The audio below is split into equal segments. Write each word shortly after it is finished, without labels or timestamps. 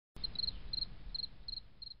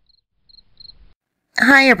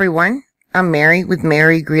Hi everyone, I'm Mary with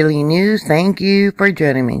Mary Greeley News. Thank you for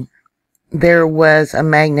joining me. There was a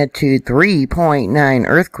magnitude 3.9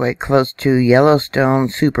 earthquake close to Yellowstone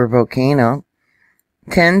supervolcano.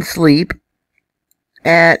 10 sleep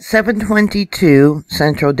at 7:22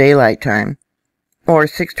 Central Daylight Time, or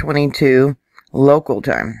 6:22 local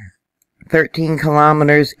time. 13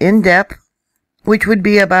 kilometers in depth, which would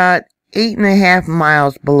be about 8.5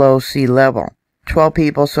 miles below sea level. 12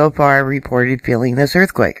 people so far reported feeling this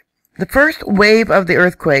earthquake. The first wave of the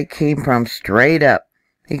earthquake came from straight up.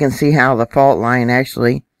 You can see how the fault line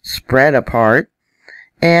actually spread apart.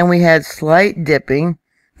 And we had slight dipping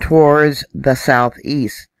towards the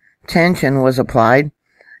southeast. Tension was applied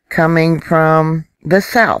coming from the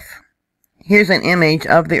south. Here's an image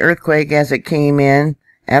of the earthquake as it came in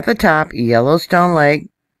at the top, Yellowstone Lake,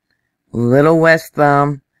 Little West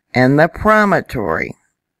Thumb, and the promontory.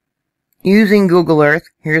 Using Google Earth,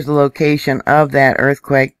 here's the location of that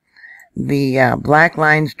earthquake. The black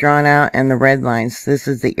lines drawn out and the red lines. This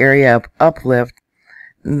is the area of Uplift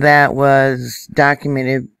that was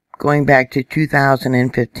documented going back to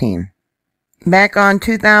 2015. Back on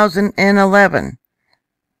 2011,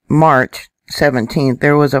 March 17th,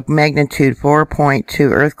 there was a magnitude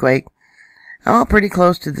 4.2 earthquake, pretty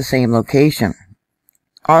close to the same location.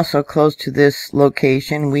 Also close to this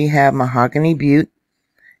location, we have Mahogany Butte,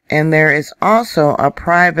 and there is also a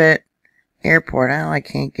private airport. Oh, I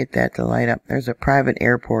can't get that to light up. There's a private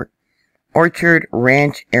airport, Orchard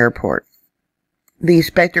Ranch Airport. The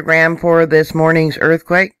spectrogram for this morning's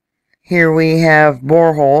earthquake, here we have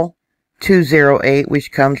borehole 208,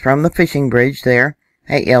 which comes from the fishing bridge there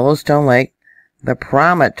at Yellowstone Lake, the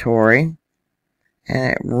promontory,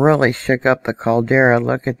 and it really shook up the caldera.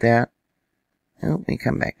 Look at that. Oh, let me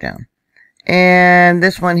come back down. And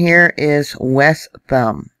this one here is West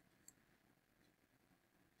Thumb.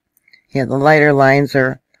 Yeah, the lighter lines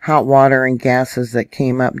are hot water and gases that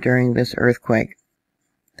came up during this earthquake.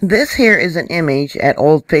 This here is an image at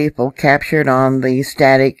Old Faithful captured on the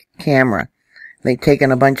static camera. They've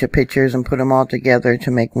taken a bunch of pictures and put them all together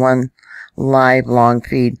to make one live long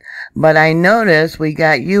feed. But I noticed we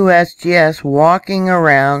got Usgs walking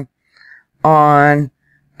around on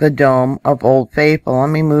the dome of Old Faithful. Let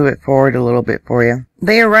me move it forward a little bit for you.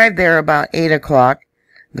 They arrived there about 8 o'clock.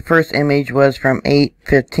 The first image was from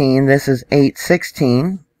 8:15. This is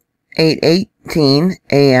 8:16. 8:18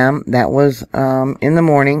 a.m. That was in the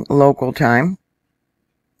morning, local time.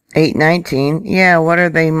 8:19. Yeah, what are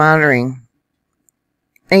they monitoring?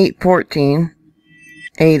 8:14.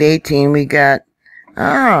 8:18. We got,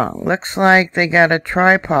 looks like they got a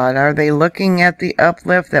tripod. Are they looking at the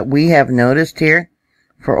uplift that we have noticed here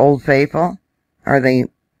for Old Faithful? Are they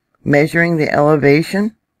measuring the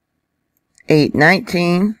elevation?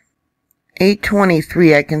 8:19.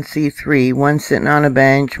 8:23, I can see 3. One sitting on a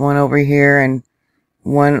bench, one over here, and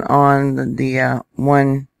one on the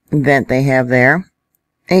one vent they have there.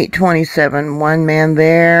 8:27, one man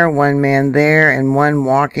there, and one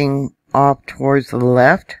walking off towards the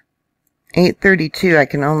left. 8:32, I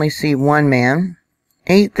can only see one man.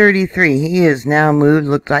 8:33, he is now moved,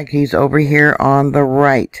 looks like he's over here on the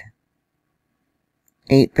right.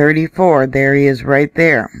 8:34, there he is right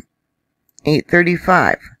there.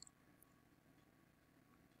 8:35.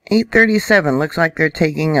 8:37, looks like they're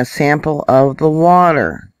taking a sample of the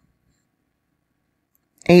water.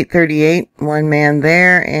 8:38, one man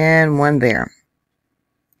there and one there.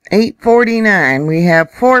 8:49, we have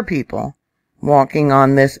 4 people walking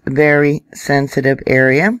on this very sensitive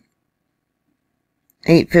area.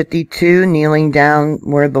 8:52, kneeling down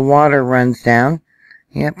where the water runs down.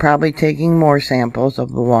 Yeah, probably taking more samples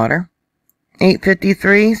of the water.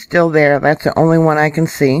 8:53, still there. That's the only one I can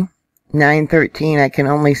see. 9:13, I can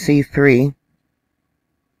only see 3.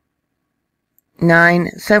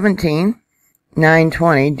 9:17.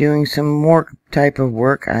 9:20, doing some more type of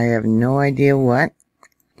work. I have no idea what.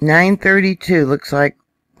 9:32, looks like,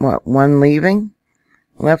 one leaving?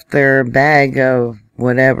 Left their bag of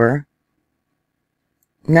whatever.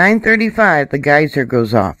 9:35, the geyser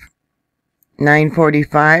goes off.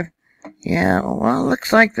 9:45, yeah, well,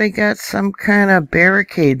 looks like they got some kind of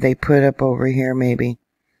barricade they put up over here, maybe.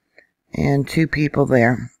 And 2 people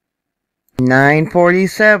there.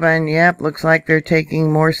 9:47, yep, looks like they're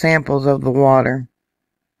taking more samples of the water.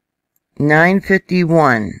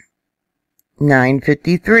 9:51.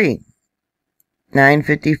 9:53.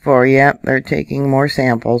 9:54, yep, they're taking more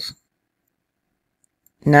samples.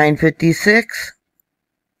 9:56.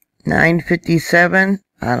 9:57.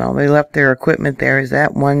 I don't know, they left their equipment there. Is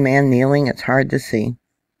that one man kneeling? It's hard to see.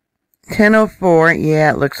 10:04,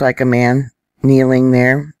 yeah, it looks like a man kneeling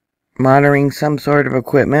there, monitoring some sort of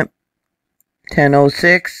equipment.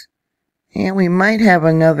 10:06. And we might have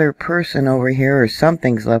another person over here, or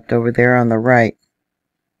something's left over there on the right.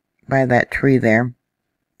 By that tree there.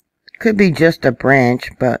 Could be just a branch,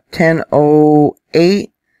 but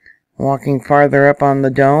 10:08. Walking farther up on the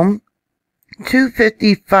dome.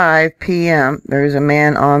 2:55 p.m. There's a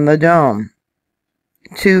man on the dome.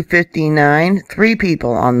 2:59. 3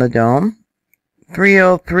 people on the dome.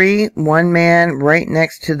 3:03. 1 man right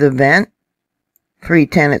next to the vent.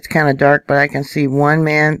 3:10, it's kind of dark, but I can see 1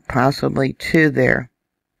 man, possibly 2 there.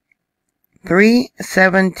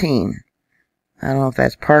 3:17. I don't know if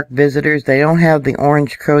that's park visitors. They don't have the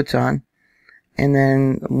orange coats on. And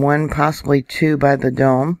then 1, possibly 2 by the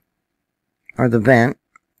dome, or the vent.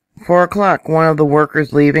 4 o'clock, 1 of the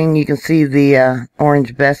workers leaving. You can see the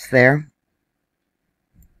orange vest there.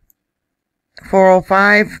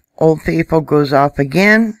 4:05, Old Faithful goes off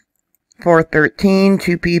again. 4:13,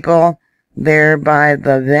 2 people there by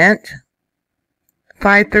the vent.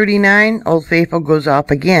 5:39, Old Faithful goes off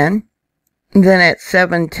again. Then at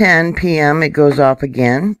 7:10 p.m. it goes off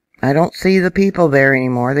again. I don't see the people there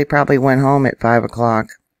anymore. They probably went home at 5 o'clock.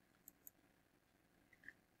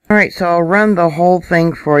 Alright, so I'll run the whole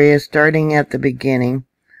thing for you, starting at the beginning.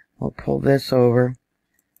 We'll pull this over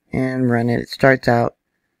and run it. It starts out,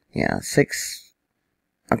 6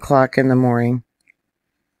 o'clock in the morning.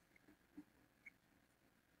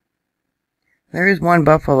 There is 1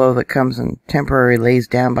 buffalo that comes and temporarily lays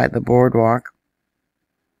down by the boardwalk.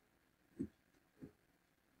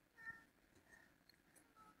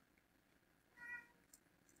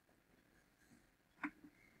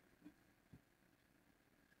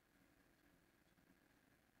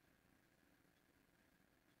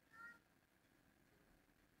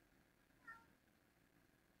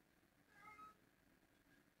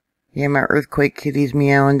 Yeah, my earthquake kitty's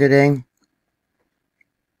meowing today.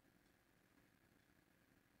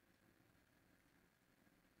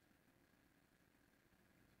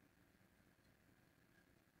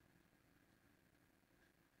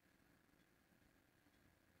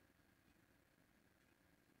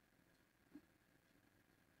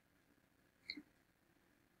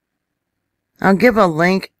 I'll give a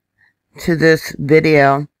link to this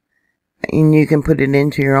video, and you can put it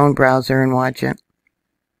into your own browser and watch it.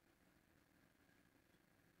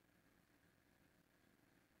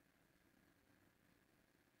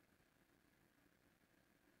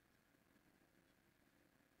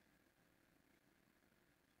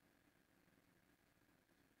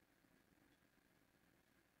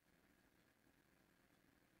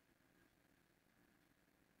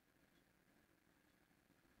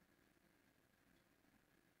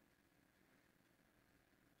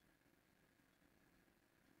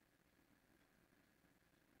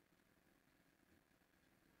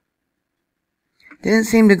 Didn't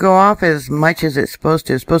seem to go off as much as it's supposed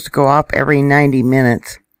to. It's supposed to go off every 90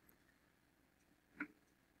 minutes.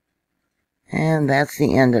 And that's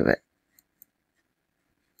the end of it.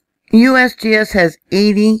 USGS has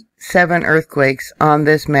 87 earthquakes on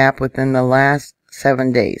this map within the last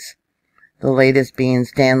 7 days. The latest being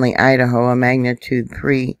Stanley, Idaho, a magnitude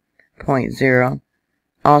 3.0.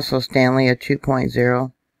 Also Stanley, a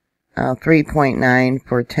 2.0. 3.9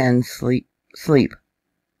 for 10 sleep.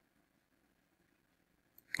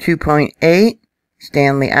 2.8,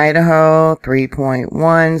 Stanley, Idaho.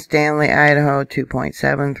 3.1, Stanley, Idaho.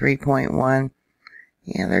 2.7, 3.1.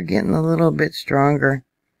 Yeah, they're getting a little bit stronger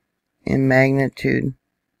in magnitude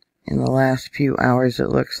in the last few hours, it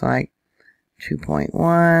looks like.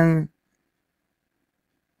 2.1.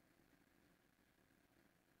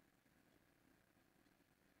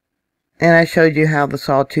 And I showed you how the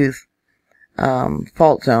Sawtooth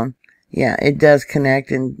fault zone, yeah, it does connect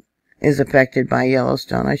and is affected by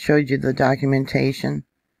Yellowstone. I showed you the documentation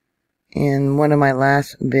in one of my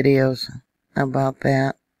last videos about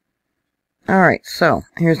that. Alright, so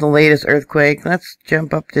here's the latest earthquake. Let's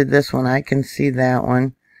jump up to this one. I can see that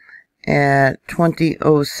one at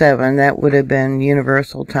 20:07. That would have been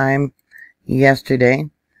Universal Time yesterday.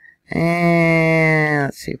 And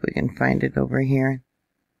let's see if we can find it over here.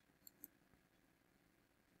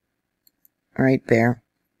 Right there.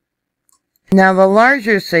 Now, the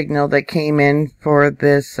larger signal that came in for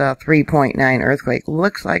this 3.9 earthquake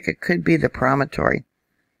looks like it could be the promontory.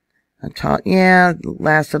 Yeah,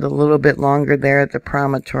 lasted a little bit longer there at the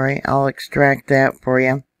promontory. I'll extract that for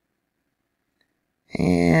you.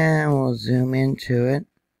 And we'll zoom into it.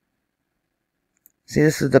 See,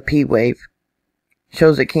 this is the P wave.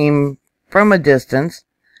 Shows it came from a distance.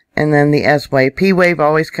 And then the S wave. P wave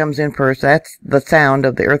always comes in first. That's the sound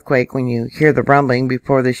of the earthquake when you hear the rumbling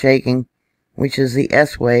before the shaking, which is the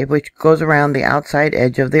S wave, which goes around the outside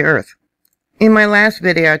edge of the earth. In my last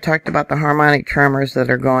video, I talked about the harmonic tremors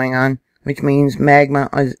that are going on, which means magma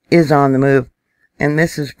is on the move. And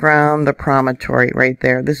this is from the promontory right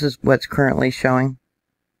there. This is what's currently showing.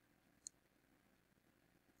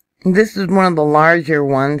 This is one of the larger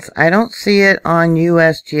ones. I don't see it on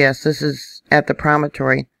Usgs. This is at the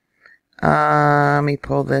promontory. Let me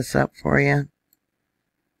pull this up for you.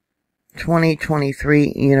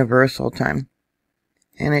 2023 Universal Time.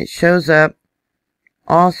 And it shows up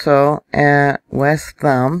also at West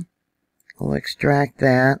Thumb. We'll extract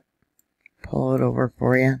that. Pull it over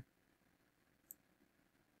for you.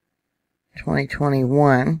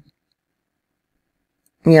 2021.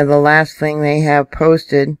 Yeah, the last thing they have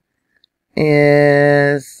posted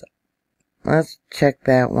is, let's check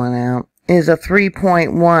that one out, is a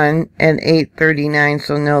 3.1 at 8:39.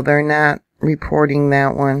 So no, they're not reporting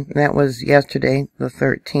that one. That was yesterday, the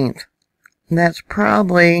 13th. That's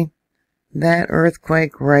probably that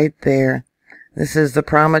earthquake right there. This is the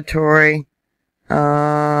promontory,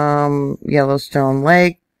 Yellowstone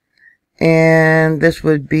Lake, and this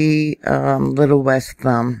would be Little West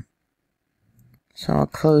Thumb. So I'll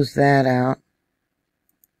close that out.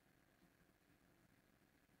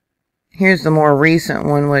 Here's the more recent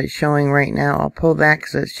one, what it's showing right now. I'll pull that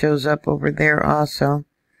because it shows up over there also.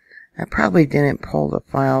 I probably didn't pull the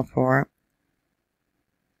file for it.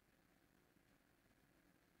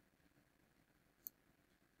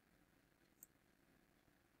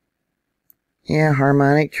 Yeah,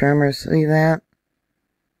 harmonic tremors, see that?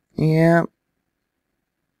 Yeah.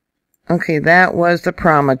 Okay, that was the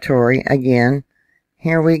promontory again.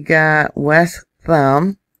 Here we got West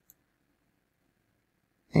Thumb.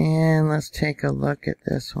 And let's take a look at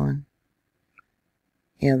this one.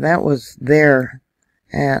 Yeah, that was there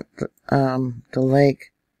at the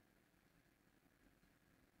lake.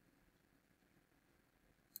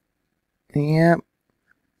 Yep,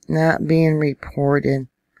 not being reported.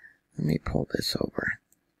 Let me pull this over.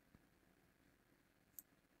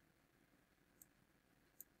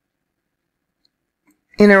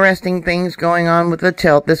 Interesting things going on with the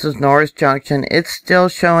tilt. This is Norris Junction. It's still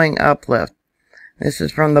showing uplift. This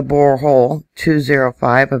is from the borehole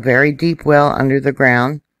 205, a very deep well under the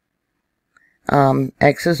ground.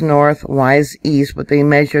 X is north, Y is east, but they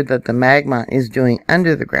measured that the magma is doing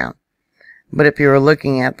under the ground. But if you were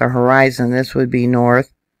looking at the horizon, this would be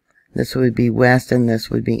north, this would be west, and this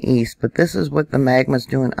would be east. But this is what the magma is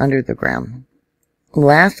doing under the ground.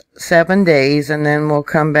 Last 7 days, and then we'll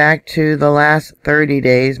come back to the last 30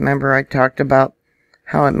 days. Remember I talked about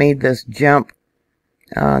how it made this jump,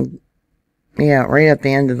 yeah, right at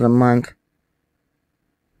the end of the month.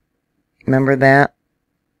 Remember that?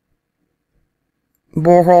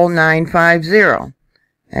 Borehole 950.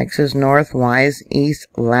 X is north, Y is east.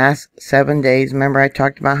 Last 7 days. Remember I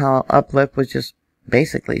talked about how uplift was just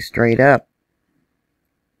basically straight up.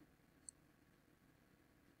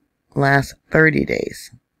 Last 30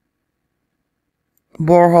 days.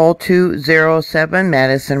 Borehole 207,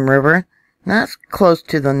 Madison River. That's close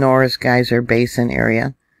to the Norris Geyser Basin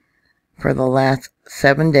area. For the last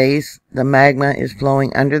 7 days, the magma is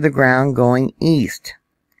flowing under the ground going east.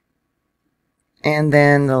 And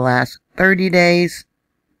then the last 30 days,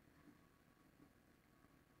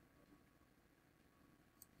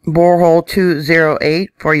 borehole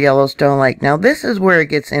 208 for Yellowstone Lake. Now this is where it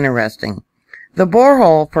gets interesting. The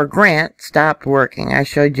borehole for Grant stopped working. I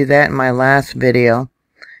showed you that in my last video,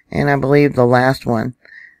 and I believe the last one.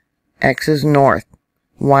 X is north,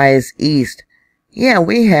 Y is east. Yeah,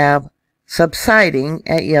 we have subsiding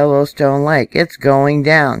at Yellowstone Lake. It's going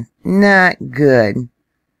down. Not good.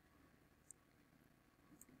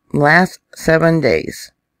 Last 7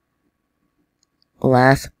 days.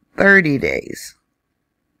 Last 30 days.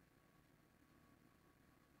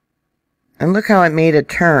 And look how it made a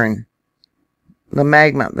turn. The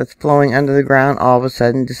magma that's flowing under the ground all of a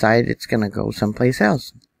sudden decided it's going to go someplace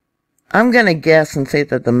else. I'm going to guess and say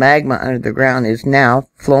that the magma under the ground is now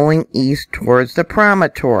flowing east towards the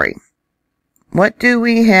promontory. What do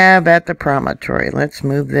we have at the promontory? Let's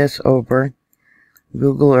move this over.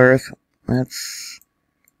 Google Earth. Let's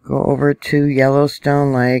go over to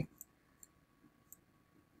Yellowstone Lake.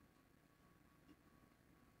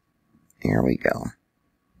 Here we go.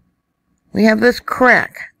 We have this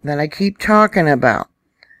crack that I keep talking about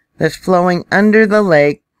that's flowing under the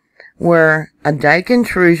lake, where a dike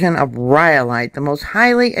intrusion of rhyolite, the most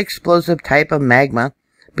highly explosive type of magma,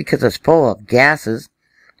 because it's full of gases,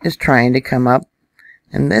 is trying to come up.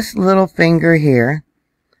 And this little finger here,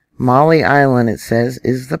 Molly Island, it says,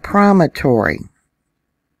 is the promontory.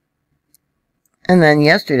 And then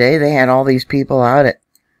yesterday they had all these people out at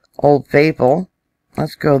Old Faithful.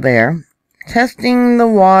 Let's go there. Testing the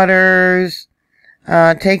waters.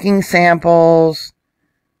 taking samples,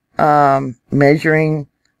 measuring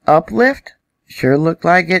Uplift. Sure looked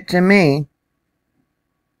like it to me.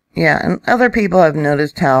 Yeah, and other people have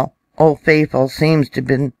noticed how Old Faithful seems to have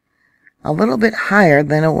been a little bit higher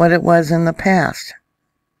than what it was in the past.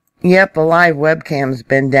 Yep, the live webcam's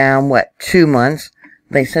been down, 2 months?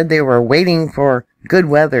 They said they were waiting for good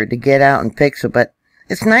weather to get out and fix it, but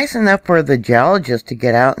it's nice enough for the geologists to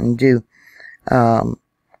get out and do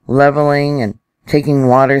leveling and taking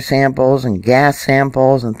water samples and gas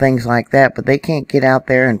samples and things like that, but they can't get out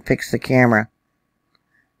there and fix the camera.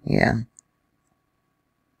 Yeah.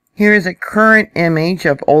 Here is a current image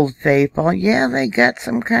of Old Faithful. Yeah, they got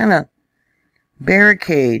some kind of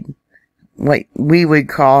barricade, what we would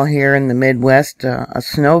call here in the Midwest a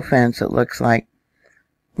snow fence, it looks like,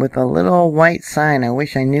 with a little white sign. I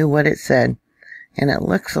wish I knew what it said. And it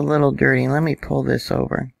looks a little dirty. Let me pull this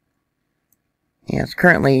over. Yeah, it's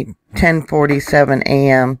currently 10:47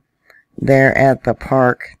 a.m. there at the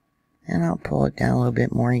park. And I'll pull it down a little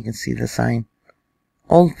bit more. You can see the sign.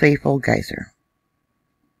 Old Faithful Geyser.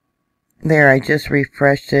 There, I just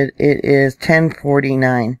refreshed it. It is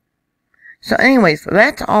 10:49. So anyways,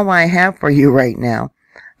 that's all I have for you right now.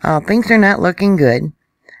 Things are not looking good.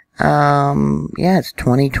 Yeah, it's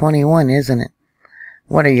 2021, isn't it?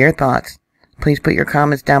 What are your thoughts? Please put your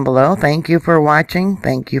comments down below. Thank you for watching.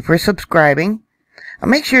 Thank you for subscribing.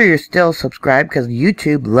 Make sure you're still subscribed because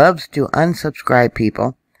YouTube loves to unsubscribe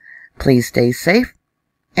people. Please stay safe,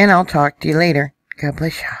 and I'll talk to you later. God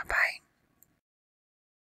bless you. Bye.